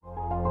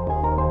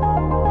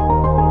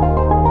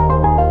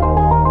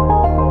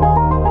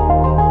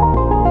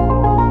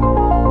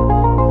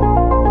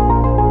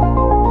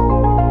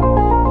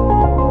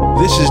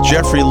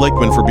Jeffrey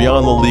Lichtman for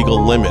Beyond the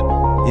Legal Limit.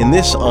 In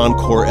this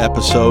Encore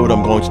episode,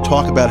 I'm going to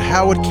talk about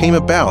how it came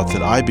about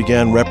that I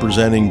began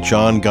representing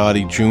John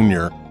Gotti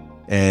Jr.,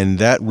 and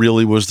that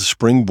really was the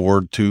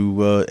springboard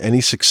to any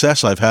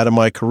success I've had in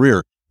my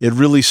career. It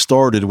really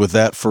started with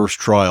that first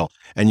trial,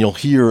 and you'll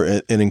hear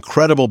an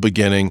incredible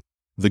beginning,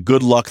 the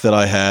good luck that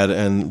I had,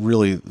 and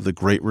really the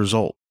great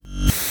result.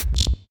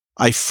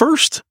 I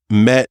first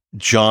met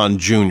John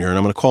Jr., and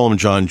I'm going to call him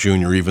John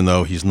Jr., even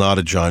though he's not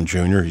a John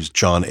Jr., he's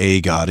John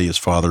A. Gotti. His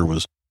father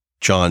was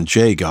John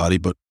J.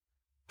 Gotti, but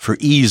for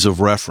ease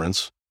of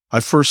reference,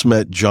 I first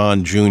met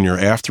John Jr.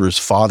 after his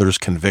father's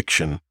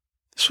conviction.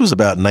 This was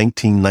about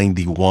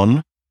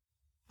 1991,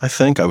 I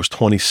think. I was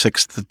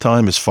 26 at the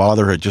time. His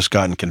father had just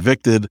gotten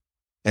convicted,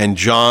 and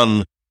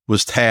John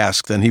was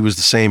tasked, and he was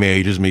the same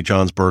age as me.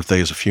 John's birthday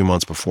is a few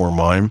months before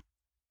mine.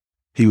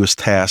 He was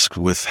tasked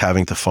with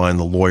having to find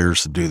the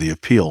lawyers to do the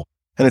appeal.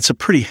 And it's a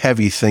pretty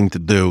heavy thing to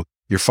do.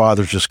 Your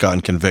father's just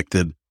gotten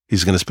convicted.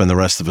 He's going to spend the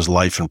rest of his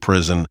life in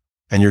prison,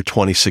 and you're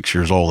 26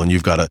 years old, and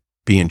you've got to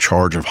be in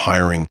charge of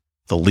hiring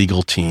the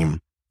legal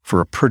team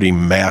for a pretty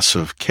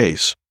massive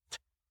case.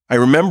 I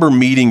remember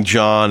meeting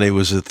John. It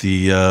was at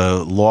the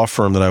law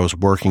firm that I was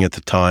working at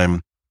the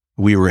time.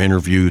 We were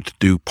interviewed to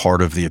do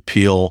part of the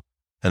appeal,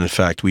 and in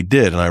fact, we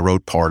did, and I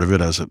wrote part of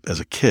it as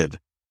a kid.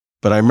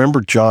 But I remember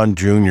John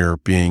Jr.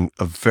 being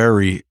a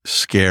very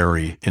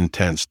scary,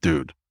 intense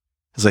dude.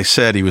 As I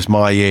said, he was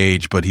my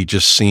age, but he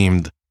just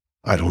seemed,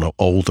 I don't know,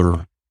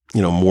 older,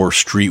 more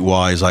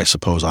streetwise, I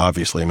suppose,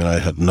 obviously. I mean, I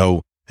had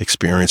no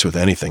experience with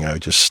anything. I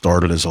just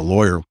started as a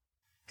lawyer.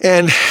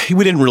 And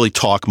we didn't really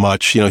talk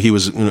much.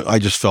 I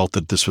just felt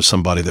that this was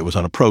somebody that was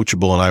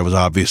unapproachable, and I was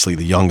obviously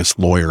the youngest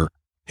lawyer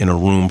in a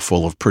room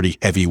full of pretty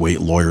heavyweight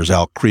lawyers.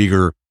 Al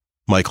Krieger,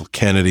 Michael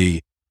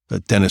Kennedy,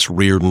 Dennis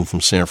Reardon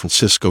from San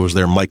Francisco was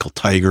there. Michael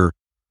Tiger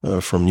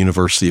from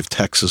University of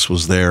Texas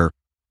was there.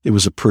 It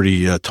was a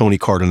pretty, Tony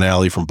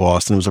Cardinale from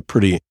Boston. It was a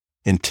pretty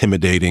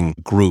intimidating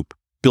group.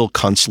 Bill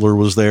Kunstler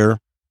was there,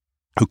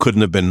 who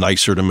couldn't have been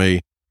nicer to me.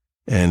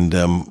 And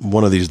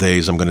one of these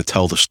days, I'm going to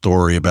tell the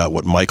story about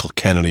what Michael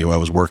Kennedy, who I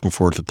was working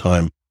for at the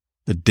time,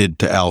 did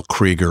to Al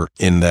Krieger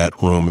in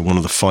that room. One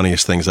of the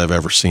funniest things I've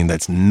ever seen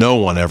that no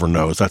one ever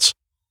knows. That's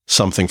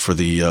something for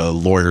the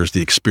lawyers,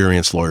 the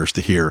experienced lawyers,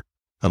 to hear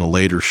on a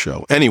later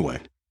show. Anyway,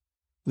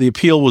 the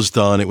appeal was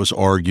done. It was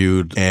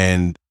argued.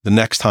 And the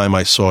next time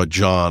I saw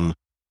John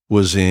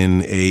was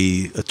in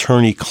a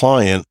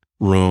attorney-client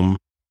room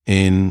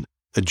in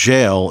a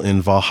jail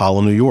in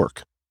Valhalla, New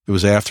York. It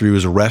was after he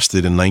was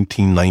arrested in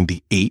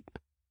 1998.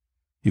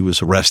 He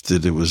was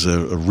arrested. It was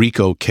a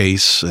RICO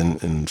case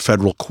in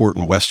federal court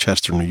in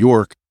Westchester, New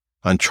York,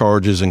 on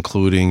charges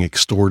including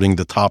extorting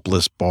the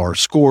topless bar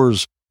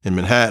scores in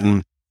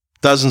Manhattan.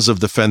 Dozens of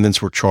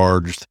defendants were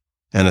charged.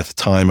 And at the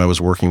time, I was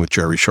working with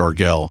Jerry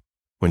Shargell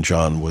when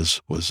John was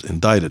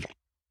indicted.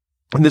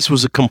 And this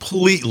was a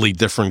completely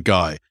different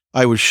guy.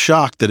 I was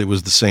shocked that it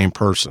was the same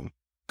person.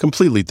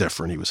 Completely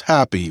different. He was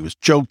happy, he was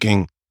joking,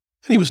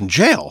 and he was in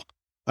jail.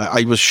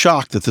 I was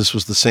shocked that this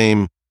was the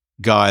same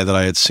guy that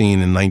I had seen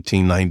in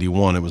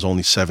 1991. It was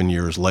only 7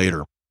 years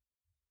later.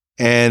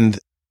 And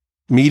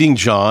meeting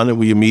John,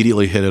 we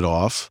immediately hit it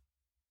off.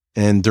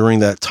 And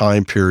during that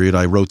time period,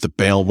 I wrote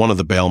one of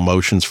the bail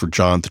motions for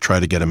John to try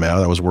to get him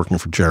out. I was working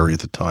for Jerry at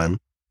the time.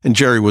 And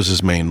Jerry was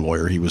his main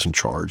lawyer. He was in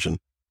charge. And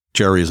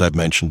Jerry, as I've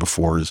mentioned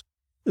before, is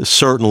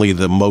certainly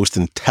the most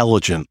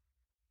intelligent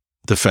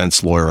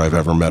defense lawyer I've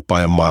ever met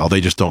by a mile.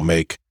 They just don't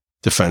make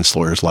defense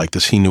lawyers like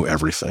this. He knew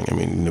everything. I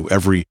mean, he knew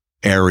every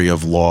area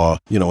of law.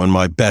 In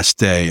my best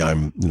day,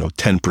 I'm,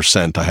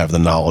 10%. I have the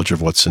knowledge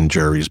of what's in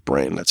Jerry's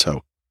brain. That's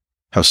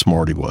how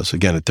smart he was.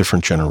 Again, a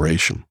different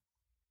generation.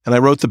 And I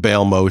wrote the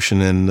bail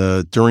motion,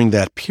 and during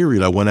that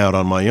period, I went out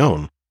on my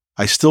own.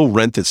 I still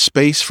rented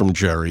space from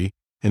Jerry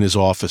in his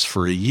office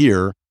for a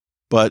year,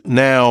 but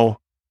now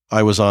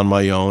I was on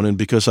my own, and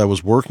because I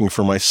was working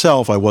for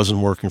myself, I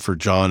wasn't working for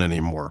John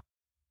anymore.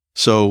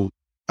 So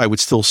I would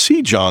still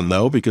see John,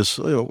 though, because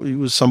he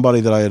was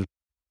somebody that I had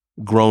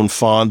grown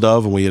fond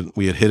of, and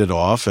we had hit it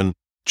off, and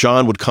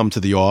John would come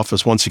to the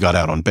office once he got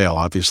out on bail.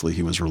 Obviously,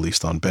 he was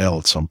released on bail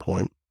at some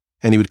point,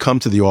 and he would come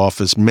to the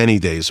office many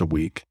days a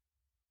week.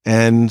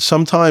 And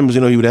sometimes,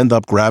 he would end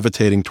up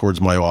gravitating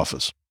towards my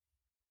office.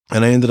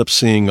 And I ended up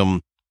seeing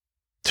him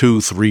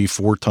 2, 3,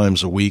 4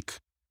 times a week.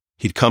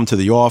 He'd come to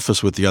the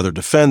office with the other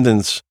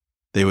defendants.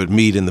 They would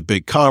meet in the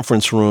big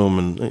conference room.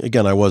 And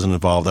again, I wasn't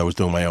involved. I was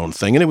doing my own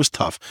thing. And it was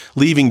tough.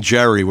 Leaving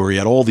Jerry, where he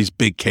had all these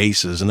big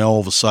cases, and now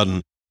all of a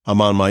sudden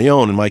I'm on my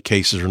own, and my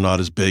cases are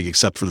not as big,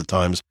 except for the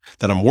times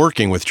that I'm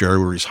working with Jerry,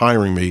 where he's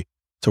hiring me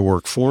to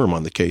work for him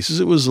on the cases.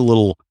 It was a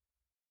little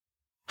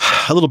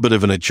bit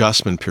of an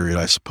adjustment period,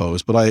 I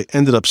suppose, but I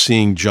ended up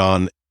seeing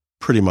John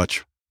pretty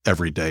much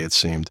every day, it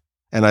seemed.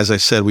 And as I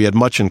said, we had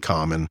much in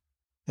common.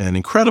 And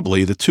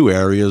incredibly, the two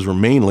areas were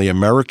mainly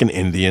American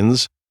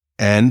Indians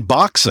and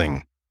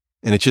boxing.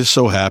 And it just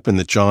so happened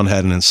that John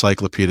had an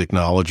encyclopedic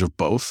knowledge of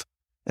both.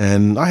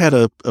 And I had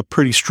a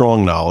pretty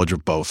strong knowledge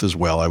of both as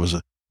well. I was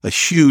a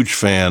huge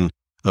fan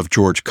of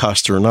George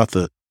Custer, not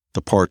the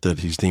the part that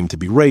he's deemed to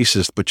be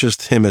racist, but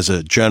just him as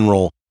a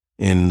general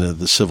in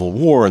the Civil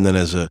War, and then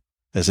as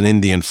an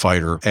Indian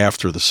fighter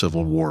after the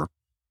Civil War.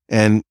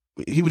 And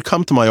he would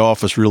come to my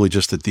office really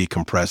just to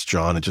decompress,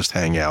 John, and just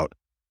hang out.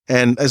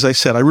 And as I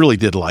said, I really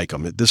did like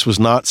him. This was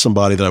not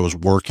somebody that I was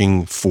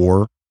working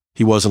for.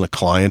 He wasn't a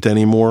client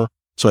anymore.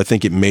 So I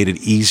think it made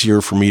it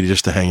easier for me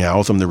to hang out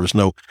with him. There was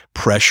no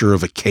pressure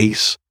of a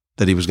case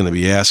that he was going to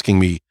be asking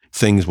me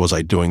things. Was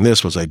I doing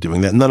this? Was I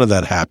doing that? None of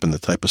that happened, the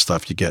type of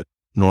stuff you get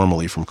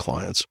normally from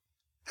clients.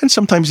 And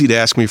sometimes he'd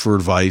ask me for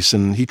advice,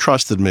 and he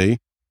trusted me.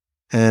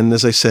 And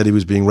as I said, he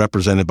was being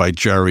represented by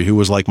Jerry, who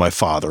was like my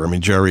father. I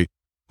mean, Jerry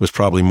was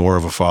probably more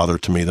of a father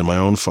to me than my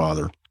own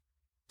father.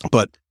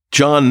 But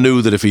John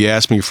knew that if he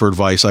asked me for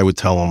advice, I would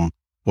tell him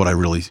what I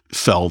really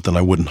felt, and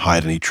I wouldn't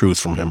hide any truth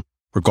from him,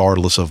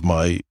 regardless of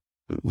my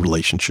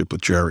relationship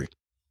with Jerry.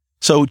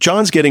 So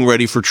John's getting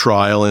ready for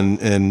trial,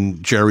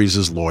 and Jerry's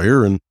his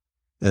lawyer. And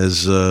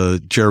as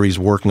Jerry's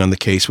working on the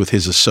case with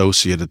his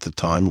associate at the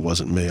time, it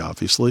wasn't me,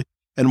 obviously.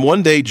 And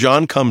one day,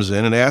 John comes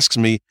in and asks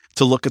me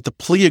to look at the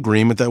plea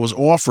agreement that was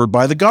offered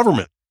by the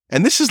government.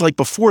 And this is like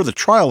before the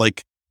trial,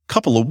 like a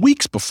couple of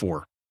weeks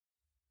before.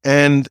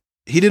 And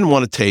he didn't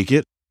want to take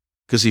it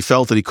because he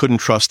felt that he couldn't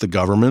trust the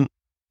government,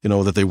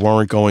 that they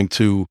weren't going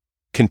to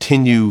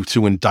continue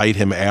to indict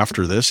him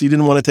after this. He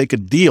didn't want to take a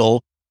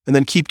deal and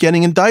then keep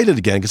getting indicted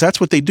again, because that's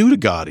what they do to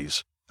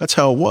Gottis. That's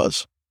how it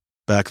was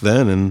back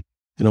then and,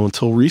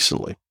 until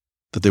recently,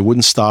 that they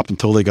wouldn't stop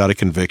until they got a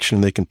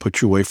conviction. They can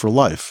put you away for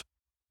life.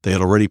 They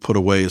had already put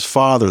away his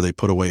father. They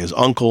put away his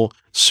uncle.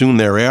 Soon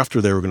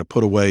thereafter, they were going to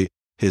put away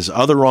his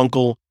other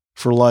uncle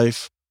for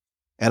life.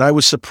 And I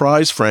was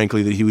surprised,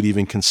 frankly, that he would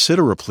even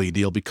consider a plea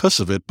deal because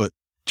of it. But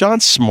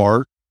John's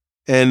smart.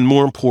 And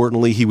more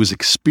importantly, he was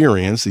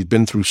experienced. He'd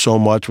been through so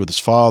much with his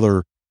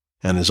father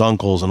and his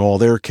uncles and all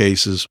their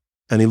cases.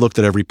 And he looked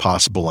at every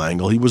possible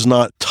angle. He was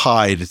not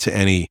tied to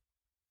any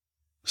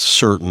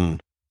certain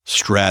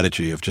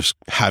strategy of just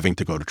having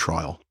to go to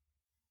trial.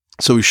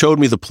 So he showed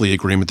me the plea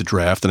agreement, the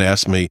draft, and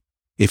asked me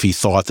if he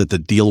thought that the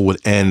deal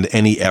would end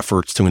any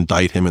efforts to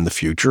indict him in the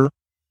future.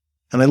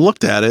 And I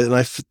looked at it, and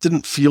I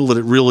didn't feel that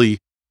it really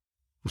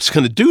was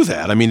going to do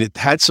that. I mean, it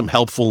had some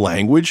helpful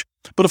language,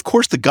 but of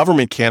course the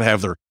government can't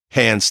have their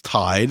hands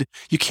tied.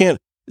 You can't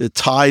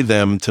tie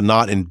them to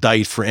not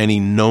indict for any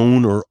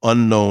known or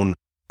unknown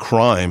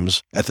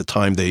crimes at the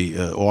time they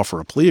offer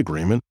a plea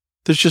agreement.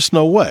 There's just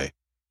no way.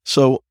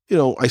 So,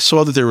 I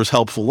saw that there was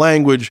helpful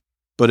language,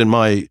 but in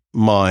my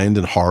mind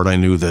and heart, I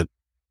knew that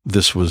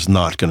this was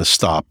not going to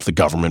stop the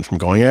government from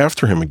going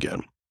after him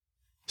again.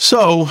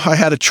 So I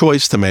had a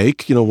choice to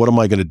make. What am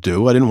I going to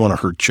do? I didn't want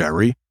to hurt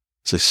Jerry.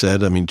 As I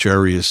said,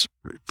 Jerry is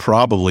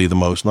definitely the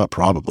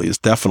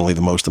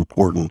most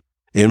important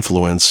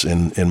influence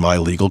in my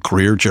legal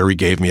career. Jerry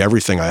gave me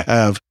everything I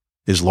have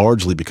is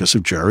largely because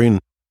of Jerry. And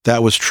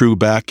that was true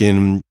back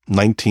in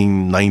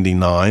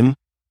 1999.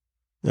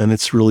 And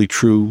it's really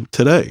true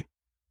today.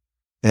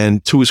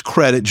 And to his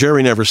credit,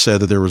 Jerry never said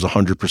that there was a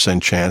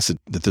 100% chance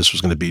that this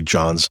was going to be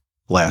John's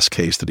last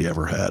case that he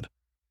ever had.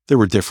 There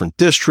were different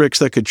districts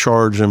that could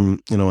charge him,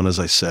 and as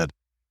I said,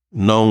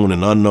 known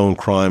and unknown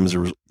crimes.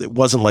 It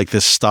wasn't like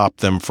this stopped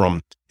them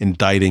from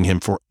indicting him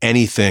for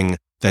anything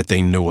that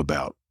they knew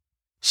about.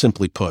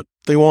 Simply put,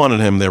 they wanted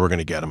him, they were going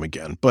to get him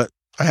again. But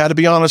I had to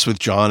be honest with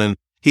John, and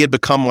he had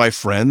become my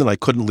friend, and I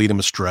couldn't lead him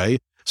astray.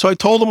 So I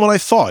told him what I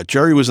thought.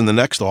 Jerry was in the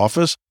next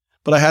office,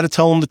 but I had to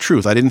tell him the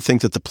truth. I didn't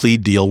think that the plea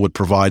deal would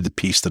provide the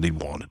peace that he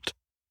wanted.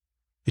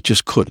 It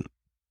just couldn't.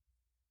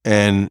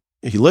 And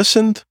he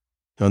listened,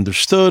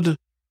 understood,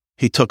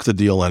 he took the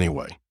deal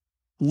anyway,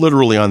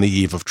 literally on the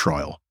eve of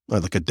trial,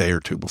 like a day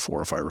or two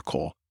before, if I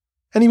recall.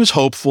 And he was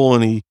hopeful,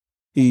 and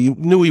he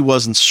knew he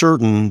wasn't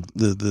certain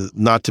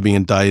not to be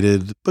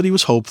indicted, but he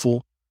was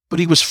hopeful, but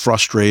he was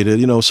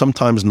frustrated.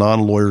 Sometimes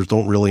non-lawyers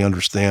don't really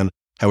understand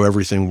how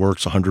everything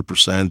works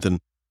 100%. And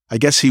I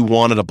guess he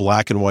wanted a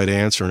black and white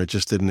answer, and it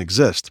just didn't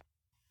exist.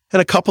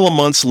 And a couple of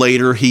months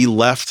later, he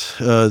left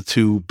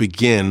to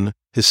begin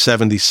his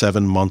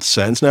 77-month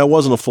sentence. Now, it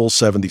wasn't a full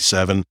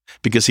 77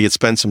 because he had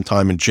spent some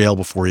time in jail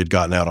before he had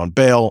gotten out on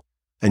bail,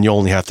 and you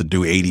only have to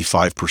do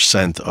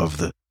 85% of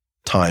the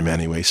time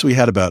anyway. So he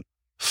had about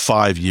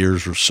 5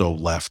 years or so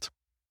left.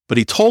 But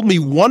he told me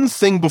one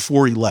thing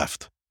before he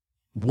left.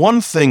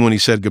 One thing when he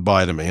said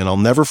goodbye to me, and I'll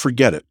never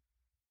forget it.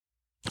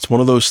 It's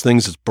one of those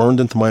things that's burned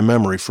into my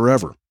memory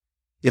forever.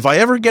 If I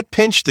ever get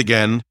pinched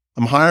again,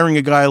 I'm hiring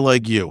a guy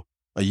like you,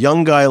 a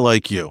young guy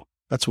like you.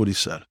 That's what he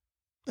said.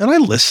 And I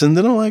listened,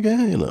 and I'm like,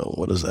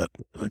 what is that?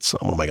 What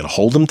am I going to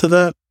hold him to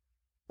that?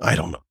 I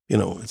don't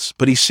know.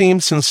 But he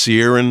seemed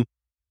sincere, and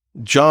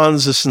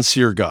John's a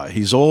sincere guy.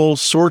 He's all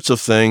sorts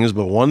of things,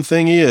 but one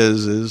thing he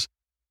is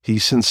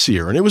he's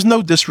sincere. And it was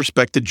no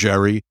disrespect to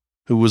Jerry,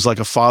 who was like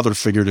a father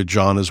figure to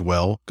John as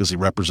well, because he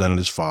represented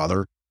his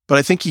father. But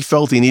I think he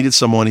felt he needed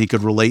someone he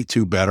could relate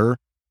to better.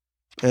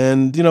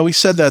 And, he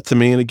said that to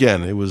me. And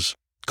again,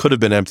 could have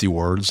been empty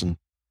words, and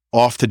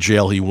off to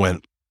jail he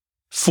went.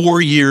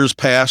 4 years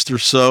passed or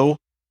so.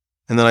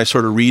 And then I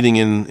started reading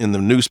in the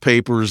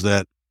newspapers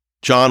that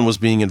John was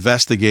being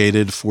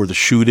investigated for the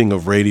shooting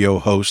of radio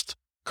host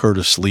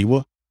Curtis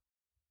Sliwa.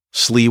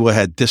 Sliwa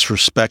had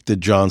disrespected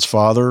John's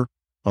father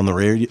on the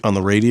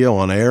radio,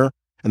 on air,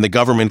 and the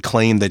government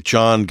claimed that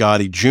John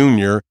Gotti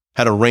Jr.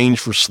 had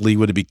arranged for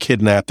Sliwa to be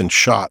kidnapped and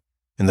shot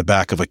in the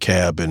back of a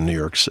cab in New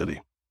York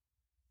City.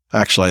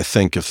 Actually, I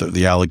think if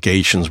the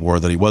allegations were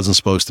that he wasn't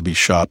supposed to be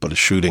shot, but a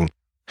shooting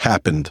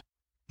happened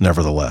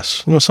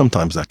nevertheless.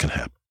 Sometimes that can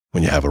happen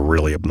when you have a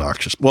really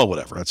obnoxious, well,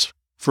 whatever. That's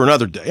for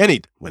another day.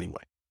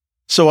 Anyway.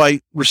 So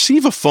I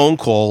receive a phone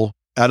call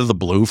out of the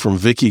blue from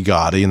Vicky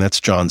Gotti, and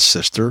that's John's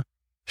sister.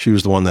 She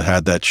was the one that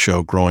had that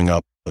show growing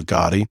up,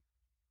 Gotti.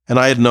 And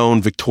I had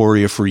known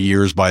Victoria for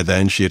years by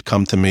then. She had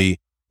come to me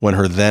when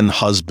her then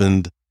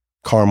husband,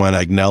 Carmine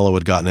Agnello,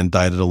 had gotten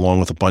indicted along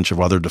with a bunch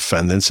of other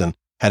defendants and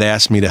had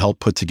asked me to help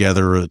put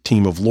together a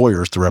team of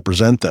lawyers to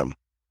represent them.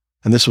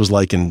 And this was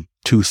like in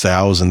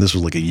 2000. This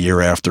was like a year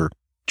after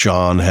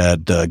John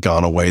had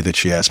gone away that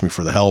she asked me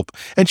for the help.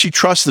 And she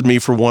trusted me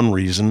for one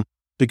reason,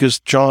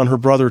 because John, her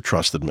brother,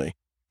 trusted me.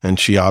 And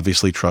she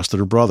obviously trusted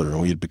her brother. And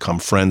we had become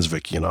friends,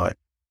 Vicky and I.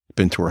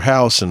 Been to her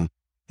house, and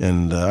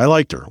I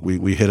liked her.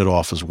 We hit it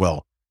off as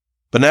well.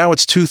 But now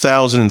it's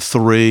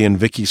 2003, and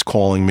Vicky's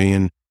calling me,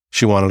 and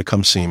she wanted to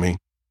come see me.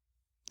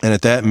 And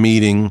at that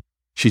meeting,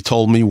 she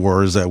told me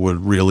words that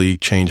would really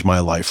change my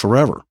life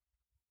forever.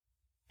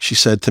 She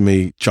said to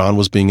me, John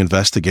was being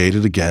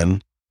investigated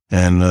again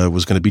and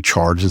was going to be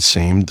charged, it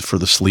seemed, for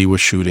the Sliwa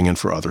shooting and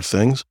for other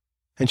things.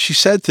 And she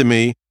said to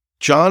me,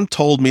 John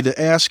told me to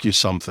ask you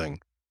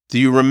something. Do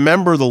you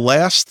remember the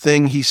last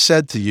thing he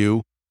said to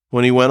you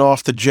when he went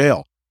off to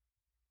jail?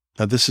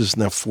 Now, this is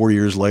now 4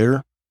 years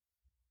later.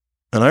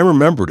 And I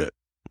remembered it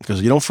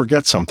because you don't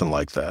forget something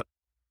like that.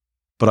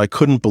 But I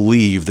couldn't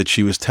believe that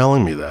she was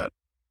telling me that.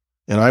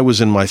 And I was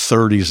in my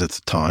 30s at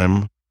the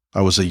time.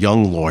 I was a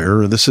young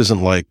lawyer. This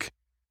isn't like,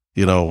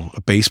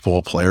 a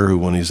baseball player who,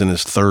 when he's in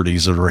his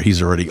 30s, or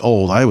he's already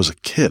old. I was a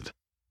kid.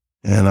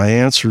 And I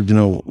answered,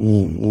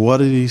 what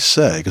did he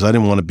say? Because I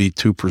didn't want to be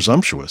too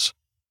presumptuous.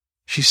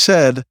 She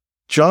said,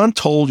 John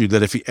told you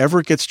that if he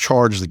ever gets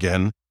charged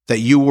again, that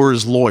you were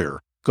his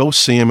lawyer. Go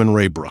see him in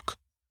Raybrook.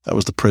 That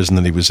was the prison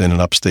that he was in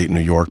upstate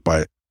New York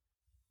by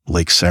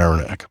Lake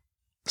Saranac.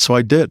 So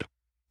I did.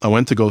 I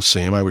went to go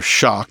see him. I was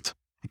shocked,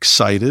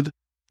 excited.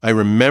 I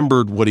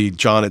remembered what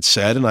John had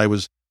said, and I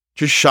was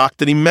just shocked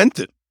that he meant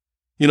it.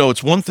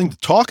 It's one thing to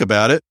talk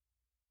about it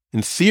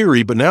in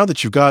theory, but now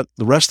that you've got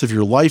the rest of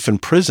your life in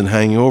prison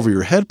hanging over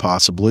your head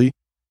possibly,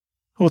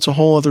 it's a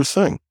whole other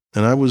thing.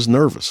 And I was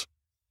nervous.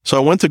 So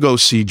I went to go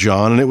see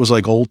John, and it was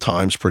like old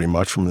times pretty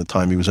much from the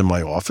time he was in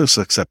my office,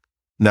 except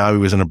now he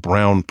was in a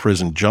brown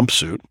prison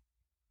jumpsuit.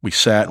 We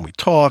sat and we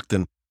talked,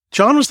 and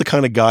John was the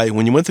kind of guy,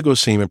 when you went to go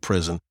see him in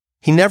prison,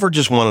 he never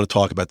just wanted to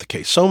talk about the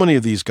case. So many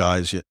of these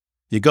guys,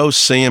 you go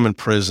see him in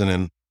prison,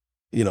 and,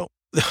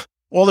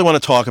 all they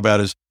want to talk about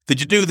is, did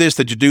you do this?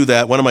 Did you do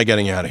that? When am I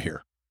getting out of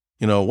here?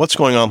 What's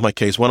going on with my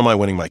case? When am I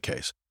winning my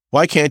case?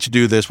 Why can't you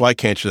do this? Why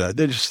can't you do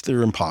that?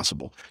 They're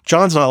impossible.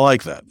 John's not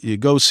like that. You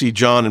go see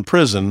John in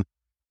prison,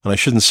 and I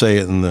shouldn't say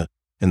it in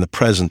the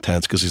present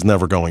tense because he's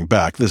never going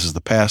back. This is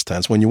the past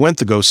tense. When you went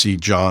to go see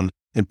John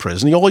in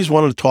prison, he always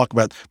wanted to talk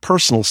about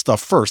personal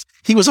stuff first.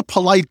 He was a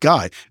polite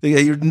guy.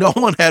 No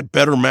one had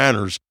better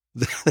manners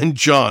than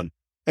John.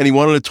 And he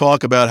wanted to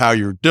talk about how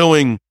you're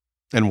doing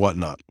and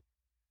whatnot.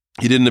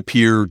 He didn't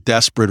appear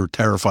desperate or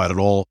terrified at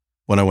all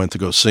when I went to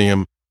go see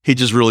him. He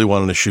just really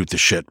wanted to shoot the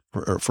shit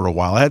for a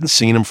while. I hadn't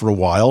seen him for a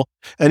while,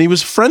 and he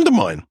was a friend of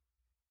mine.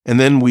 And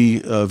then we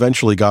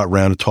eventually got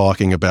around to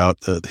talking about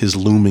his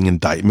looming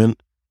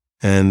indictment,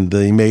 and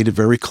he made it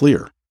very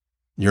clear.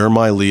 You're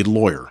my lead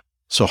lawyer,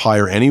 so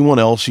hire anyone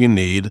else you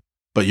need,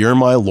 but you're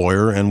my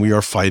lawyer, and we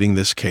are fighting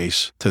this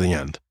case to the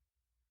end.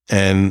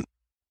 And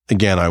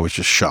again, I was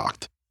just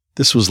shocked.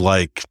 This was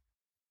like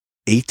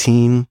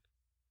 18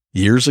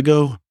 years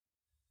ago,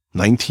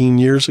 19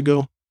 years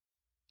ago.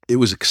 It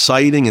was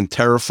exciting and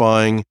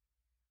terrifying.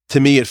 To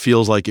me, it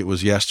feels like it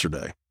was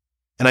yesterday.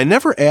 And I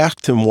never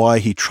asked him why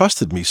he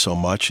trusted me so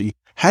much. He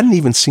hadn't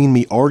even seen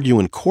me argue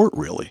in court,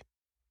 really.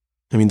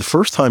 I mean, the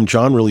first time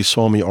John really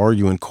saw me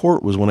argue in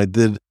court was when I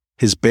did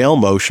his bail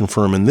motion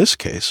for him in this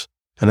case.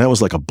 And that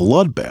was like a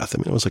bloodbath. I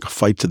mean, it was like a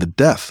fight to the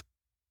death.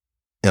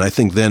 And I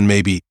think then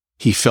maybe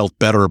he felt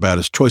better about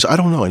his choice. I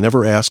don't know. I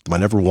never asked him. I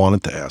never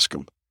wanted to ask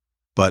him.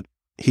 But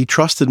he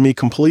trusted me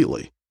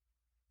completely.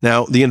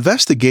 Now, the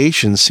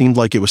investigation seemed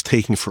like it was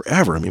taking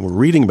forever. I mean, we're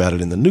reading about it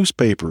in the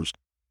newspapers,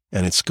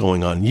 and it's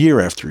going on year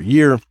after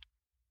year.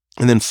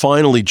 And then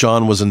finally,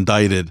 John was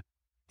indicted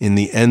in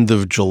the end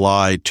of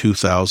July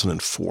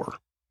 2004.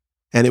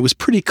 And it was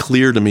pretty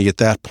clear to me at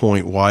that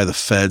point why the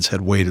feds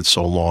had waited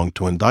so long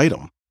to indict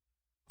him.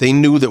 They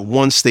knew that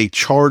once they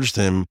charged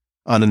him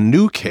on a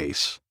new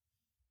case,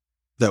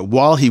 that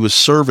while he was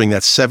serving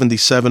that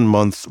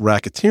 77-month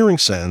racketeering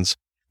sentence,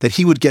 that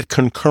he would get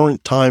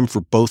concurrent time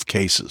for both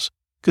cases.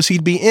 Because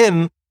he'd be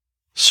in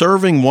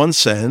serving one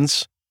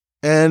sentence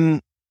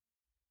and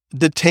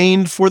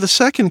detained for the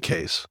second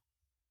case.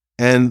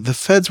 And the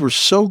feds were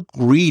so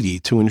greedy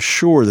to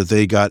ensure that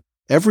they got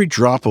every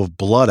drop of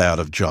blood out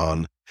of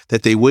John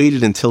that they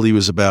waited until he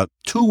was about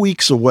 2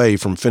 weeks away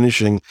from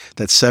finishing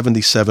that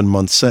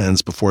 77-month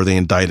sentence before they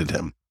indicted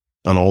him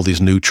on all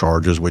these new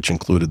charges, which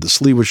included the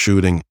Sliwa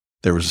shooting.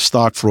 There was a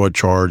stock fraud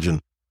charge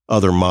and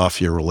other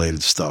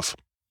mafia-related stuff.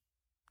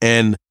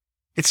 And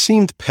it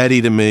seemed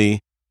petty to me,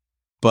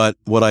 but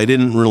what I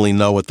didn't really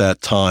know at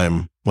that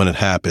time when it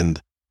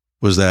happened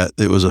was that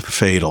it was a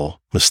fatal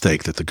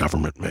mistake that the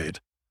government made.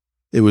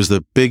 It was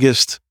the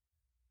biggest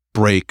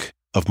break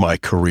of my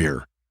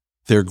career.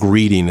 Their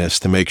greediness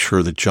to make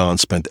sure that John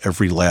spent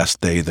every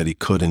last day that he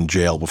could in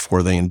jail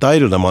before they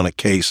indicted him on a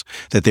case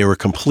that they were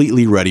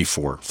completely ready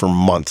for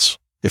months,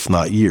 if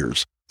not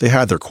years. They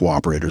had their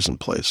cooperators in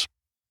place.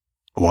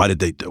 Why did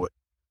they do it?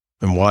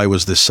 And why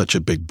was this such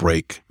a big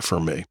break for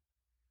me?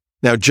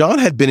 Now, John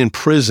had been in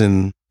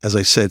prison, as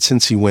I said,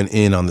 since he went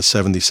in on the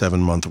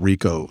 77-month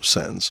RICO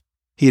sentence.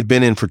 He had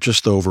been in for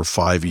just over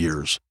 5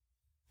 years.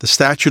 The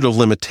statute of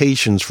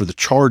limitations for the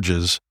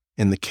charges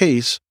in the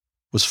case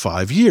was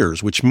 5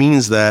 years, which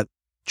means that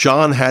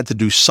John had to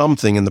do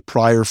something in the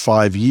prior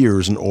 5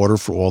 years in order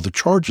for all the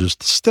charges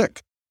to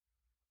stick.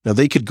 Now,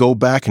 they could go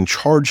back and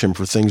charge him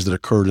for things that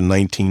occurred in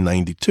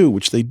 1992,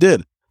 which they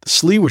did. The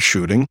Sliwa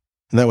shooting,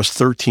 and that was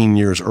 13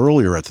 years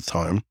earlier at the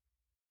time,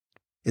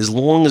 as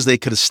long as they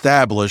could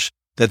establish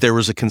that there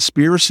was a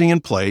conspiracy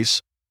in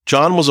place,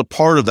 John was a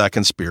part of that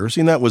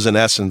conspiracy, and that was in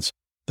essence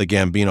the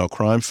Gambino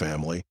crime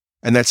family,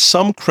 and that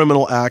some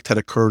criminal act had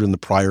occurred in the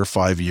prior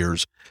 5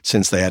 years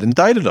since they had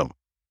indicted him.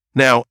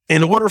 Now,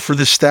 in order for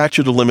this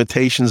statute of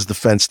limitations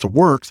defense to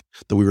work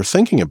that we were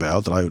thinking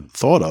about, that I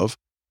thought of,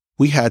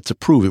 we had to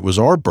prove, it was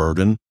our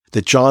burden,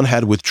 that John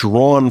had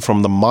withdrawn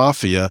from the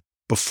mafia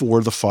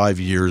before the 5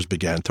 years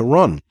began to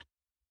run.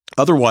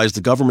 Otherwise,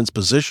 the government's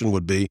position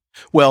would be,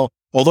 well,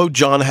 although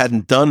John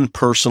hadn't done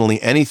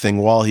personally anything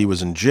while he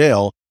was in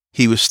jail,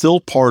 he was still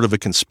part of a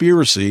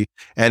conspiracy,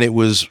 and it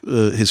was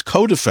his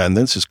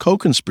co-defendants, his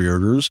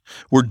co-conspirators,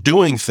 were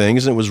doing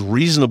things, and it was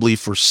reasonably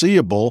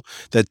foreseeable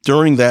that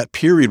during that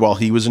period while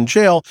he was in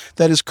jail,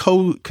 that his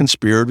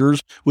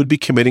co-conspirators would be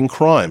committing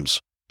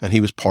crimes, and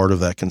he was part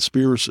of that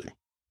conspiracy.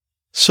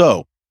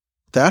 So,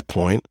 at that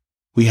point,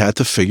 we had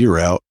to figure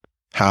out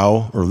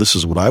how, or this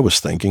is what I was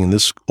thinking, and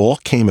this all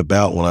came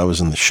about when I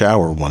was in the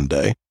shower one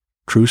day,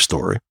 true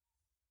story,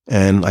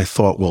 and I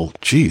thought, well,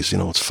 geez,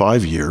 it's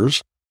 5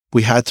 years.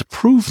 We had to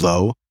prove,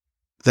 though,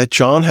 that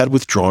John had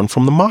withdrawn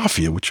from the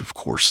mafia, which, of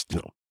course,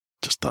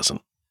 just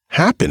doesn't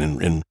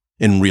happen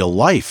in real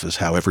life, is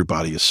how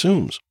everybody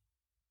assumes.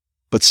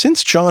 But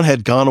since John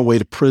had gone away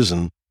to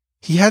prison,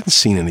 he hadn't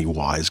seen any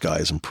wise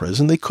guys in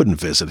prison. They couldn't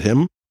visit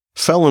him.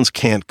 Felons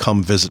can't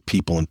come visit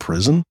people in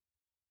prison.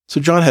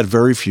 So John had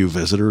very few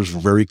visitors,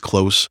 very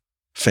close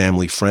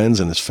family friends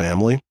in his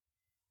family.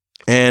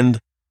 And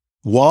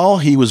while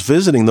he was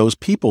visiting those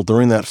people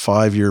during that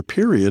 5-year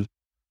period,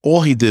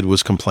 all he did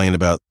was complain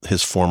about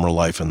his former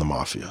life in the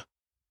mafia.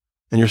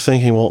 And you're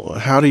thinking, well,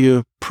 how do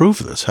you prove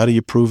this? How do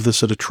you prove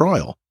this at a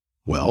trial?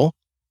 Well,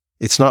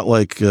 it's not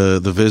like the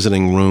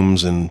visiting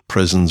rooms in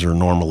prisons are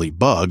normally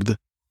bugged,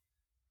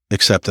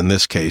 except in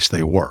this case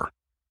they were.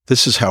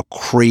 This is how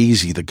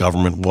crazy the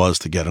government was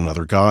to get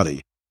another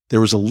Gotti.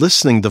 There was a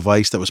listening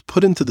device that was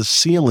put into the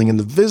ceiling in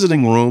the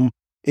visiting room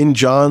in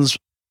John's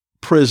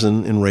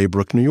prison in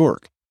Raybrook, New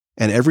York.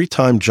 And every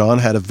time John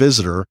had a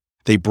visitor,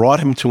 they brought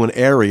him to an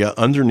area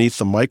underneath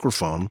the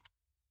microphone,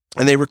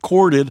 and they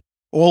recorded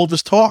all of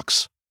his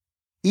talks.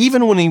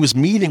 Even when he was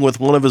meeting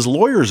with one of his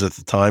lawyers at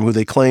the time, who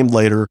they claimed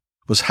later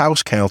was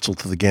house counsel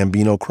to the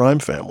Gambino crime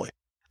family,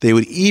 they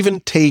would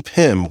even tape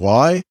him.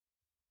 Why?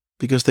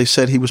 Because they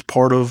said he was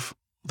part of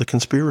the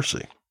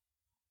conspiracy.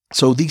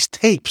 So these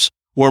tapes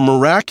were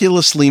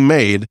miraculously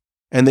made,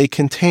 and they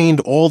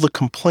contained all the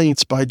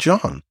complaints by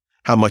John,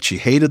 how much he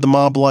hated the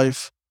mob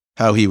life,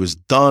 how he was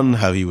done,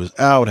 how he was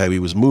out, how he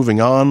was moving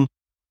on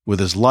with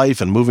his life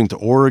and moving to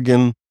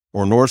Oregon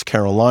or North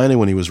Carolina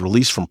when he was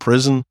released from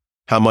prison,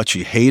 how much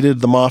he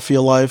hated the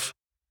mafia life.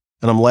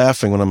 And I'm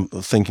laughing when I'm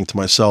thinking to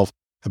myself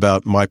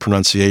about my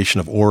pronunciation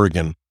of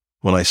Oregon.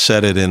 When I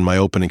said it in my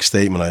opening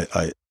statement,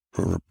 I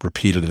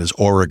repeated it as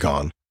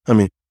Oregon. I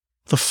mean,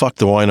 the fuck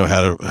do I know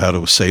how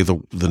to say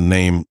the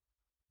name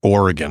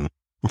Oregon?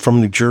 I'm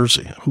from New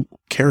Jersey. Who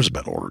cares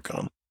about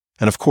Oregon?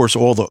 And of course,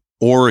 all the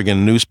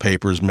Oregon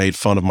newspapers made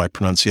fun of my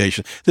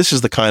pronunciation. This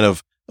is the kind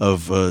of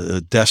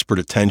desperate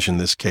attention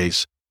this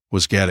case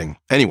was getting.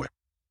 Anyway,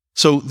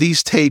 so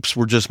these tapes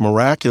were just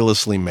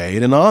miraculously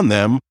made, and on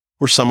them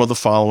were some of the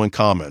following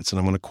comments, and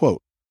I'm going to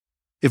quote.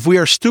 "If we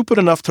are stupid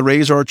enough to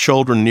raise our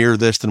children near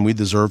this, then we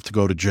deserve to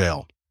go to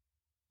jail."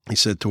 He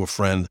said to a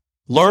friend,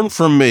 learn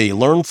from me,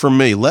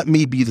 let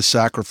me be the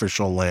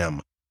sacrificial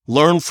lamb.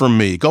 Learn from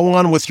me, go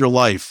on with your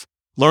life,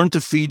 learn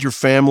to feed your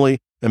family,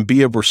 and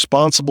be a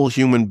responsible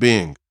human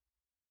being.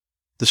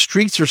 The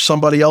streets are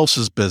somebody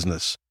else's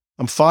business.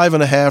 I'm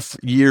 5.5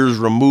 years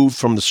removed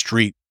from the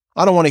street.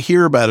 I don't want to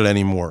hear about it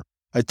anymore.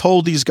 I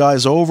told these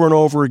guys over and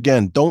over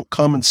again, don't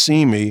come and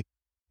see me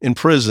in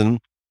prison,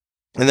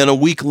 and then a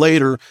week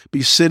later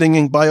be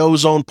sitting by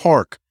Ozone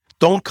Park.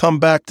 Don't come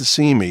back to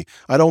see me.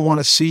 I don't want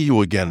to see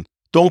you again.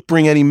 Don't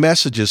bring any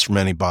messages from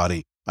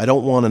anybody. I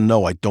don't want to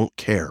know. I don't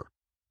care.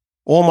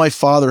 All my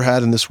father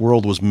had in this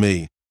world was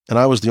me, and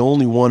I was the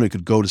only one who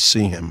could go to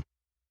see him.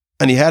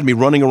 And he had me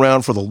running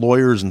around for the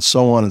lawyers and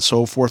so on and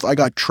so forth. I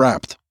got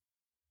trapped.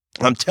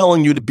 I'm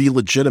telling you to be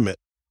legitimate.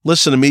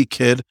 Listen to me,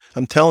 kid.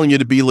 I'm telling you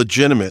to be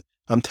legitimate.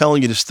 I'm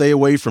telling you to stay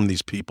away from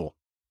these people.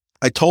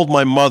 I told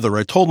my mother,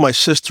 I told my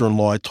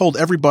sister-in-law, I told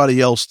everybody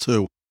else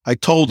too. I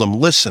told them,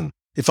 listen,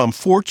 if I'm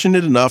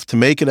fortunate enough to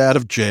make it out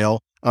of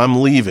jail,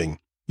 I'm leaving.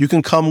 You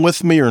can come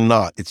with me or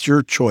not. It's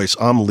your choice.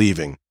 I'm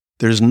leaving.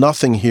 There's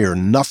nothing here,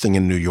 nothing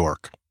in New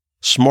York.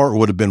 Smart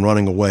would have been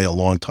running away a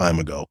long time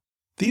ago.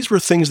 These were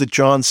things that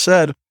John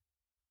said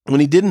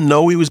when he didn't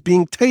know he was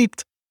being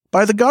taped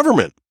by the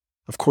government.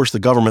 Of course, the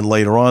government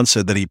later on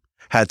said that he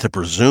had to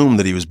presume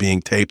that he was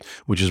being taped,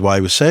 which is why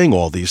he was saying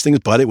all these things,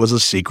 but it was a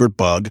secret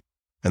bug,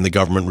 and the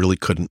government really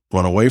couldn't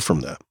run away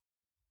from that.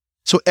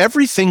 So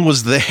everything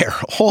was there.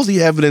 All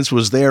the evidence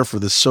was there for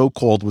this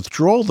so-called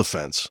withdrawal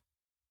defense.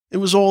 It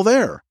was all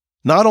there.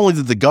 Not only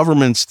did the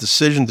government's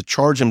decision to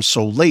charge him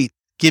so late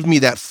give me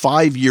that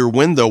 5-year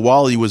window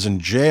while he was in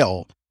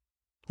jail,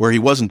 where he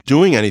wasn't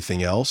doing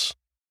anything else,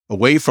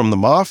 away from the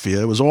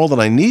mafia, it was all that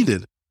I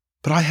needed,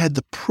 but I had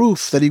the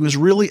proof that he was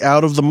really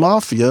out of the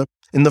mafia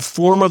in the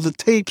form of the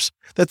tapes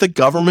that the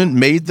government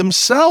made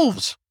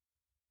themselves.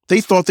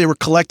 They thought they were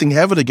collecting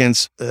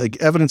evidence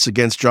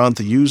against John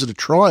to use at a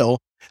trial.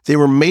 They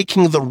were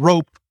making the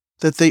rope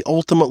that they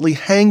ultimately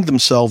hanged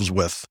themselves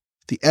with,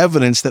 the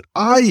evidence that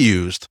I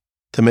used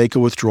to make a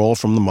withdrawal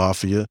from the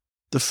mafia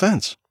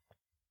defense.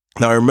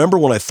 Now, I remember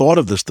when I thought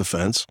of this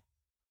defense,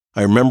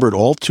 I remember it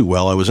all too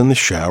well. I was in the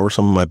shower.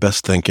 Some of my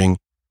best thinking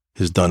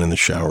is done in the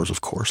showers,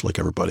 of course, like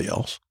everybody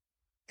else.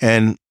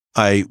 And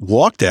I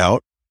walked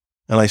out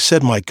and I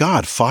said, my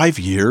God, 5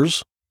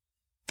 years?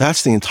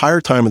 That's the entire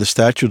time of the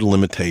statute of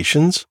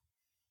limitations.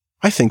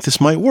 I think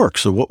this might work.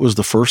 So what was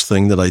the first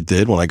thing that I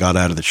did when I got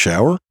out of the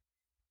shower?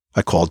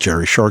 I called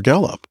Jerry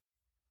Shargell up.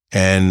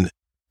 And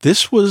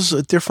this was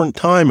a different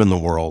time in the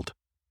world.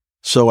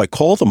 So I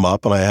called him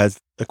up and I had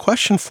a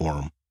question for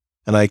him.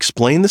 And I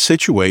explained the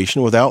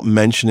situation without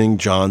mentioning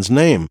John's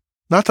name.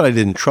 Not that I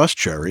didn't trust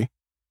Jerry,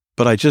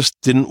 but I just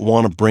didn't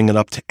want to bring it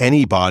up to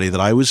anybody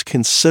that I was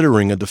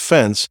considering a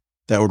defense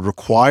that would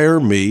require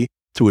me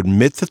to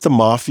admit that the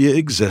mafia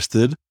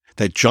existed,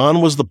 that John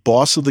was the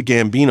boss of the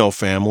Gambino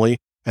family,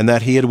 and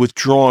that he had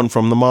withdrawn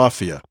from the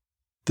mafia.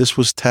 This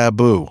was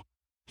taboo.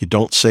 You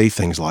don't say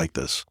things like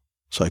this.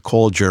 So I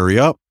called Jerry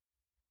up.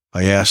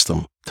 I asked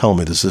him, tell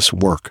me, does this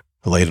work?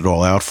 I laid it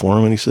all out for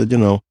him, and he said,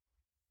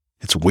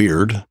 it's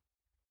weird,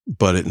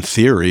 but in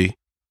theory,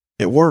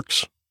 it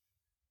works.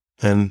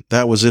 And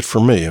that was it for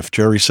me. If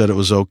Jerry said it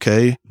was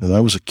okay, and I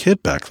was a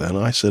kid back then,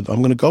 I said, I'm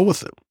going to go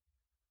with it.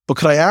 But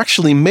could I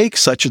actually make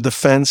such a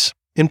defense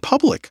in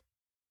public?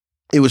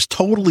 It was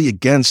totally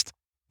against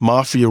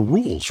mafia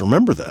rules.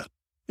 Remember that.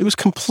 It was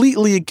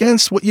completely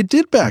against what you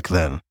did back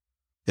then.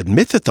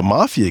 Admit that the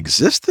mafia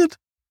existed?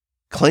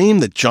 Claim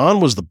that John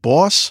was the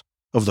boss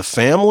of the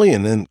family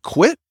and then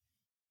quit?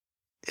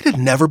 It had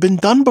never been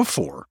done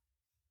before.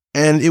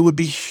 And it would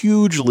be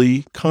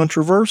hugely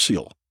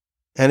controversial.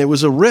 And it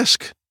was a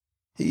risk,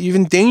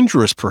 even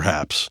dangerous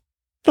perhaps.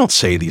 Don't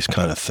say these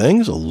kind of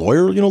things. A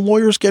lawyer,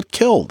 lawyers get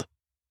killed.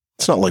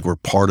 It's not like we're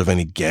part of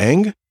any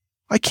gang.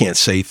 I can't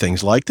say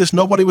things like this.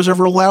 Nobody was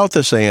ever allowed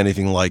to say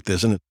anything like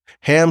this. And it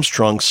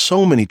hamstrung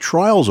so many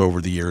trials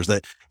over the years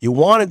that you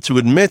wanted to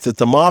admit that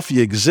the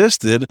mafia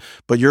existed,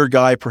 but your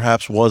guy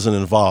perhaps wasn't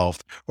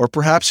involved. Or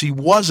perhaps he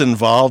was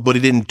involved, but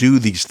he didn't do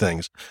these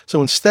things.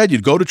 So instead,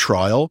 you'd go to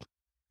trial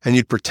and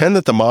you'd pretend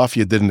that the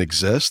mafia didn't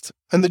exist.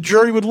 And the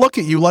jury would look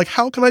at you like,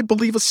 how can I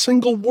believe a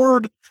single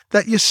word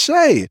that you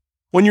say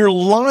when you're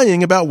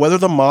lying about whether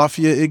the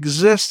mafia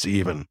exists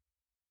even?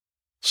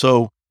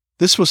 So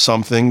this was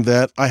something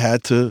that I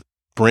had to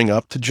bring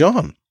up to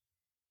John.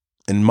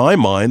 In my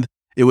mind,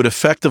 it would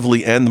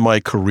effectively end my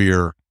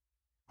career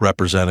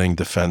representing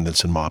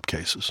defendants in mob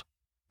cases.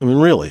 I mean,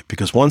 really,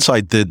 because once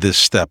I did this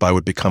step, I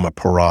would become a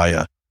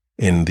pariah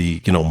in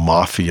the,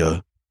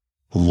 mafia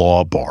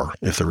law bar,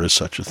 if there is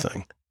such a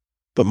thing.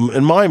 But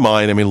in my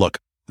mind, look,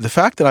 the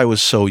fact that I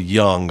was so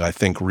young, I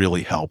think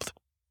really helped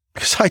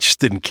because I just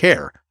didn't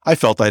care. I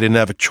felt I didn't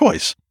have a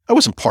choice. I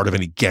wasn't part of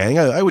any gang.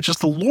 I was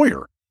just a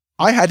lawyer.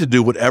 I had to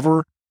do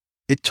whatever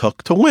it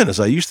took to win. As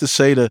I used to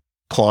say to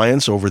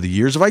clients over the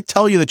years, if I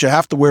tell you that you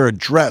have to wear a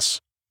dress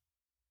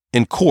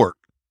in court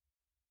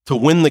to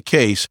win the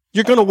case,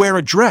 you're going to wear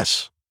a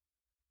dress.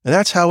 And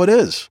that's how it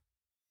is.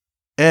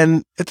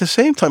 And at the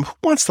same time, who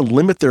wants to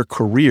limit their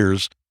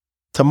careers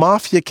to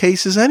mafia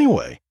cases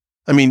anyway?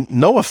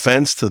 No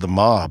offense to the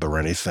mob or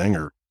anything,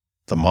 or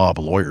the mob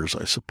lawyers,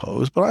 I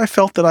suppose, but I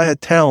felt that I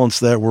had talents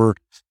that were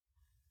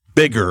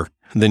bigger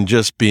than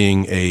just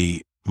being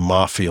a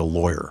mafia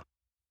lawyer.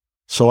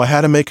 So I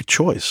had to make a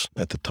choice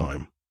at the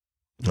time.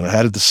 And I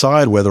had to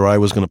decide whether I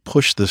was going to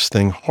push this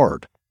thing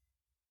hard.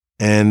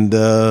 And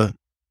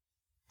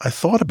I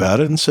thought about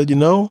it and said,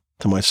 to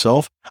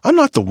myself, I'm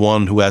not the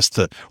one who has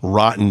to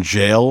rot in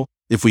jail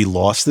if we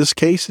lost this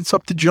case. It's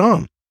up to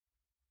John.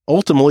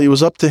 ultimately it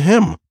was up to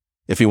him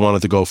if he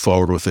wanted to go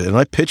forward with it. And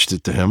I pitched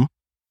it to him.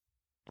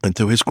 And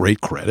to his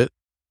great credit,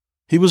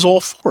 he was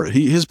all for it.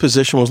 His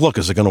position was, look,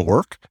 is it going to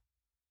work?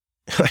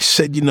 And I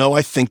said,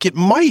 I think it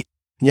might.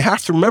 You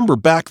have to remember,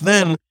 back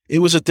then, it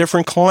was a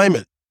different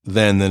climate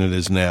then than it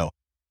is now.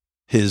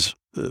 His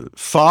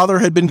father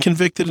had been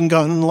convicted and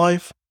gotten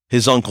life.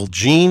 His uncle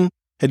Gene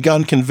had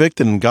gotten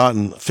convicted and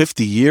gotten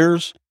 50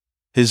 years.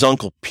 His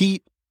uncle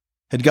Pete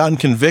had gotten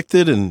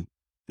convicted and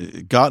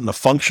gotten a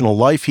functional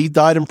life. He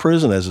died in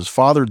prison, as his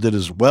father did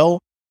as well.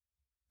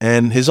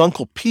 And his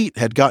uncle Pete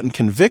had gotten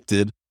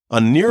convicted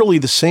on nearly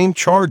the same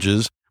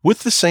charges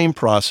with the same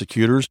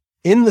prosecutors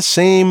in the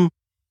same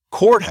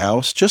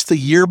courthouse just a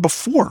year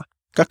before.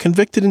 Got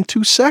convicted in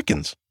 2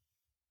 seconds.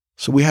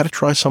 So we had to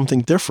try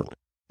something different.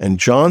 And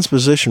John's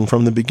position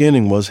from the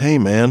beginning was, hey,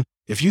 man,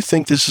 if you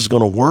think this is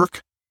going to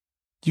work,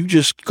 you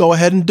just go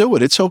ahead and do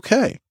it. It's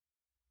okay.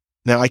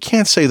 Now, I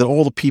can't say that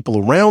all the people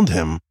around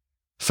him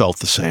felt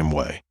the same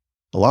way.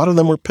 A lot of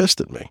them were pissed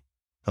at me.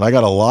 And I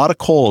got a lot of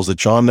calls that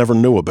John never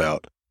knew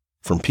about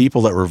from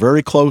people that were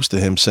very close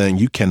to him saying,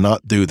 you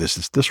cannot do this.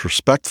 It's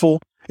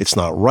disrespectful. It's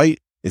not right.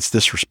 It's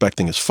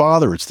disrespecting his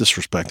father. It's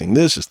disrespecting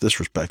this. It's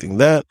disrespecting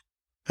that.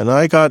 And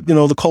I got,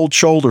 the cold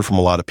shoulder from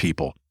a lot of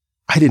people.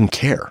 I didn't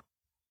care.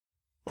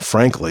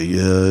 Frankly,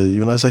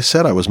 even as I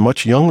said, I was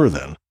much younger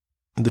then.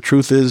 And the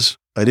truth is,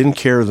 I didn't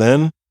care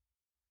then,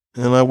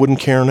 and I wouldn't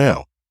care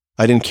now.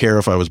 I didn't care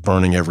if I was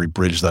burning every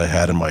bridge that I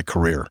had in my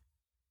career,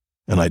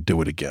 and I'd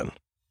do it again.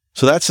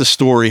 So that's the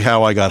story,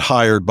 how I got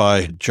hired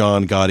by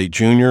John Gotti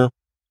Jr.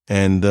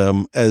 And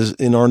as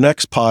in our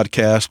next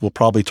podcast, we'll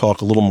probably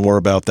talk a little more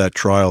about that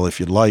trial if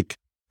you'd like.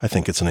 I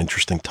think it's an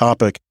interesting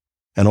topic.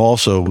 And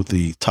also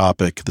the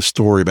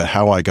story about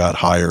how I got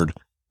hired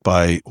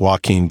by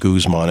Joaquin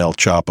Guzman, El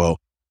Chapo,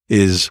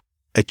 is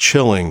a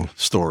chilling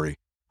story,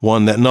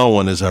 one that no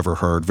one has ever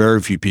heard.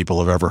 Very few people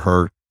have ever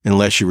heard,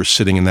 unless you were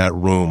sitting in that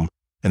room,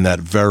 in that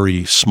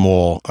very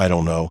small,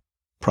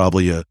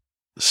 probably a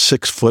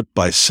 6 foot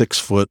by 6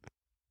 foot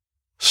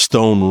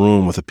stone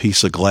room with a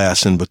piece of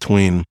glass in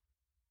between,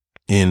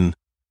 in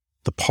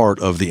the part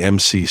of the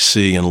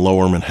MCC in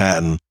Lower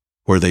Manhattan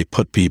where they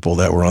put people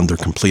that were under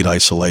complete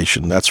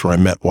isolation. That's where I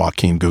met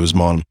Joaquin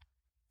Guzman.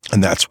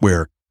 And that's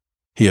where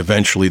he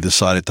eventually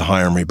decided to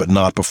hire me, but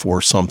not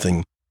before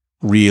something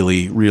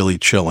really, really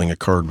chilling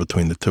occurred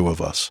between the two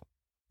of us.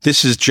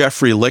 This is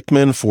Jeffrey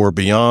Lichtman for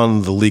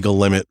Beyond the Legal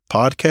Limit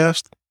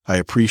podcast. I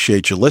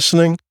appreciate you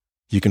listening.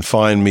 You can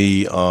find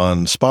me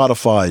on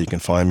Spotify. You can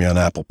find me on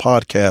Apple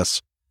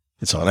Podcasts.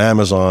 It's on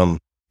Amazon.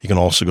 You can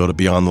also go to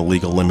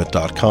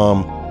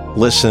beyondthelegallimit.com.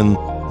 Listen,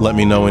 let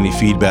me know any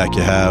feedback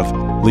you have.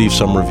 Leave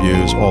some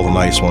reviews, all the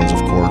nice ones, of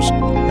course.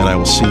 And I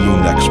will see you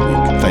next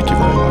week. Thank you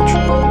very much.